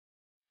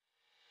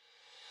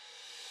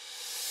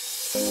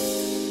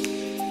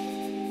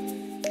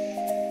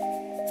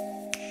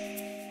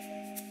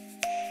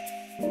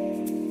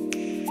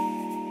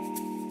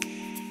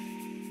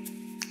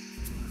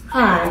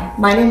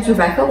My name is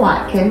Rebecca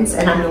Watkins,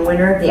 and I'm the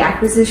winner of the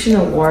Acquisition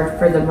Award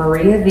for the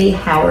Maria V.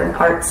 Howard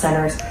Art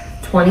Center's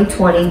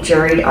 2020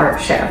 Juried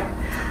Art Show.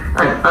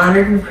 I'm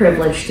honored and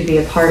privileged to be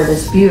a part of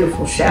this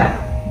beautiful show.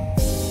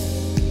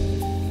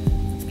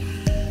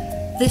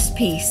 This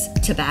piece,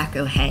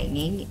 Tobacco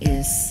Hanging,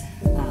 is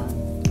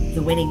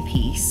the winning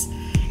piece,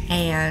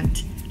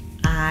 and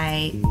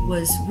I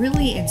was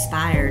really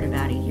inspired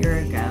about a year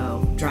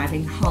ago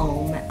driving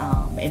home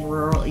in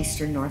rural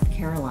eastern North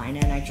Carolina,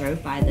 and I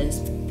drove by this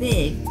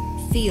big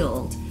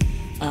field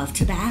of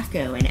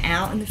tobacco, and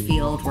out in the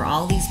field were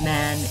all these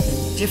men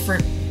in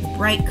different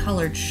bright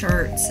colored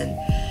shirts,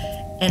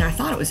 and I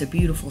thought it was a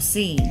beautiful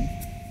scene.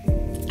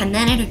 And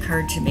then it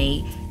occurred to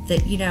me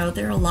that, you know,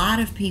 there are a lot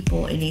of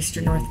people in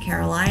eastern North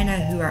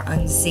Carolina who are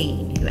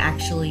unseen, who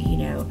actually, you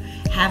know,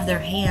 have their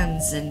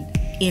hands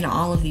in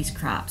all of these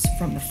crops,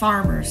 from the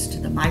farmers to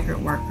the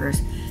migrant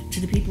workers to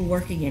the people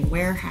working in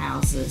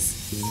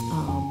warehouses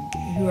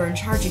who are in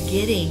charge of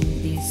getting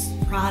these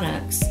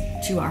products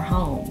to our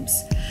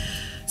homes.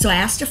 So I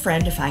asked a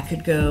friend if I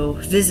could go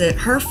visit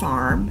her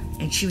farm,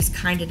 and she was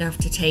kind enough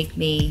to take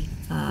me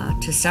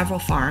to several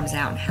farms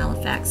out in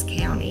Halifax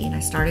County, and I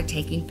started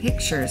taking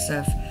pictures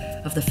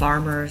of the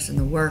farmers and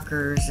the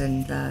workers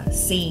and the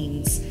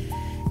scenes.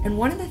 And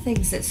one of the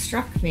things that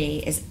struck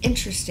me as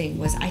interesting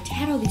was I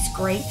had all these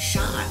great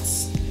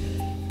shots,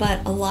 but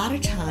a lot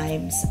of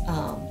times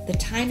the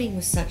timing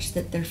was such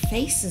that their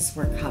faces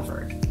were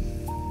covered.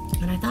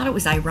 And I thought it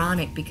was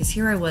ironic, because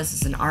here I was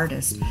as an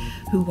artist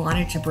who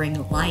wanted to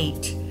bring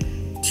light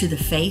to the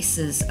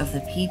faces of the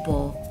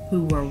people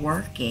who were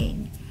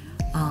working,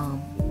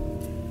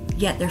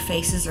 yet their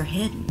faces are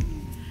hidden.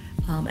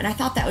 And I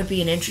thought that would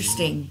be an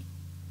interesting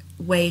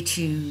way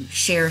to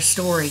share a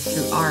story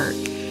through art,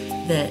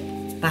 that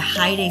by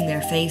hiding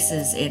their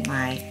faces in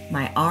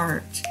my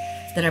art,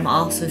 that I'm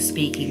also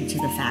speaking to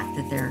the fact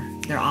that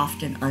they're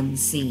often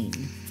unseen.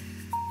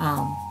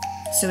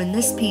 So in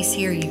this piece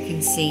here, you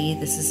can see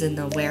this is in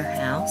the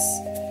warehouse,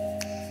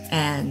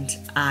 and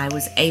I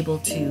was able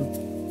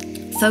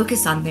to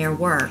focus on their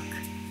work,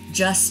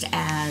 just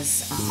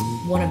as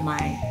one of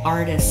my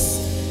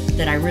artists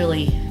that I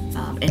really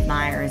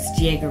admire is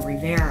Diego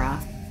Rivera.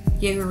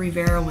 Diego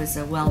Rivera was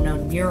a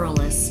well-known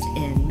muralist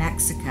in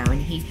Mexico, and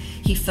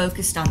he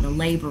focused on the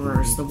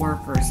laborers, the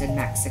workers in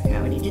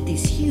Mexico, and he did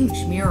these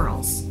huge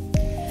murals.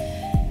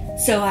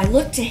 So I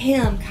looked to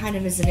him kind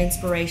of as an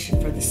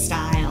inspiration for the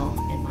style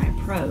and my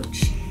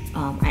approach.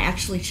 I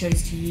actually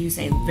chose to use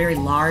a very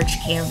large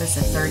canvas,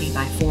 a 30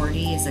 by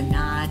 40, as a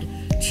nod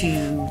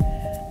to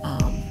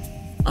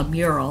a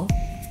mural.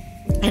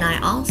 And I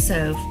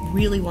also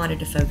really wanted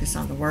to focus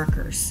on the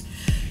workers.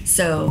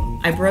 So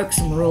I broke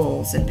some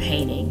rules in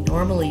painting.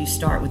 Normally you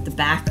start with the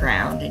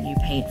background and you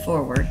paint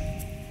forward.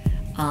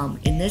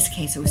 In this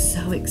case, I was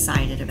so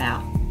excited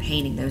about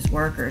painting those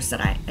workers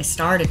that I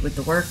started with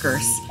the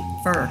workers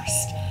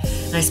first.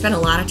 And I spent a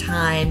lot of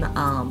time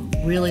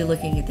really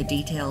looking at the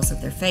details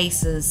of their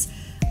faces.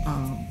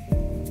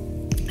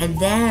 And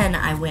then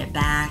I went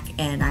back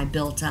and I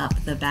built up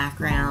the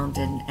background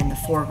and the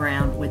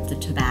foreground with the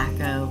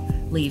tobacco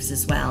leaves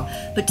as well.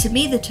 But to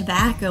me, the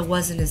tobacco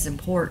wasn't as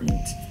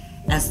important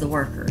as the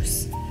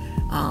workers.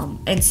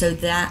 And so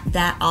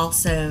that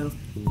also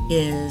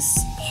is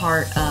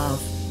part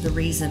of the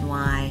reason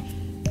why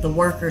the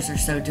workers are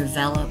so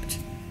developed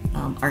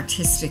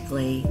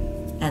artistically,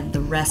 and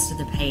the rest of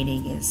the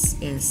painting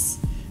is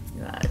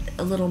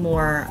a little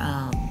more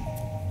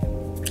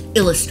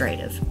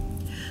illustrative.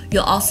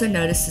 You'll also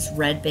notice this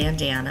red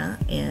bandana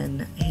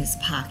in his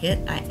pocket.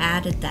 I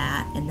added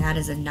that, and that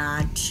is a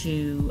nod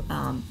to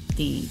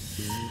the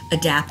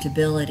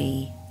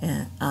adaptability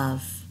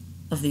of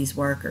these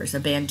workers. A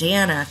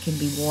bandana can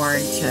be worn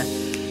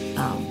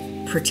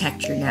to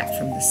protect your neck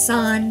from the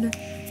sun.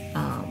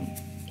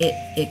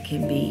 It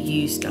can be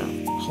used to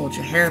hold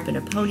your hair up in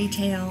a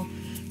ponytail.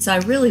 So I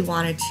really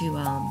wanted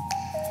to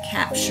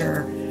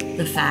capture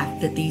the fact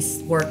that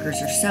these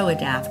workers are so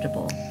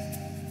adaptable.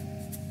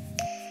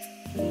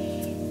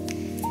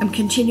 I'm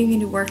continuing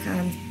to work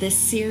on this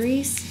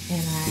series,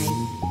 and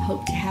I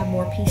hope to have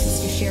more pieces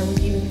to share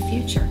with you in the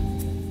future.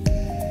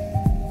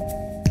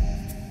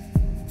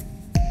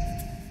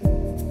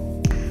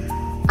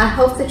 I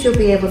hope that you'll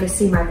be able to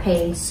see my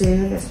painting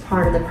soon as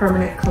part of the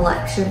permanent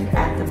collection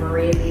at the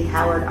Maria V.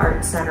 Howard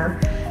Art Center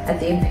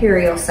at the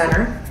Imperial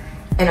Center.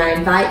 And I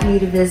invite you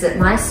to visit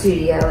my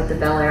studio at the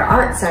Bel Air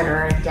Art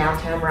Center in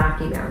downtown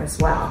Rocky Mount as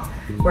well,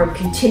 where I'm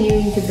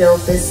continuing to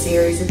build this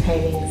series of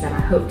paintings, and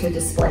I hope to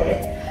display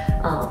it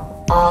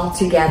all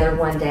together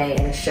one day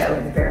in a show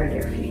in the very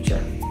near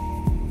future.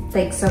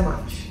 Thanks so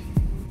much.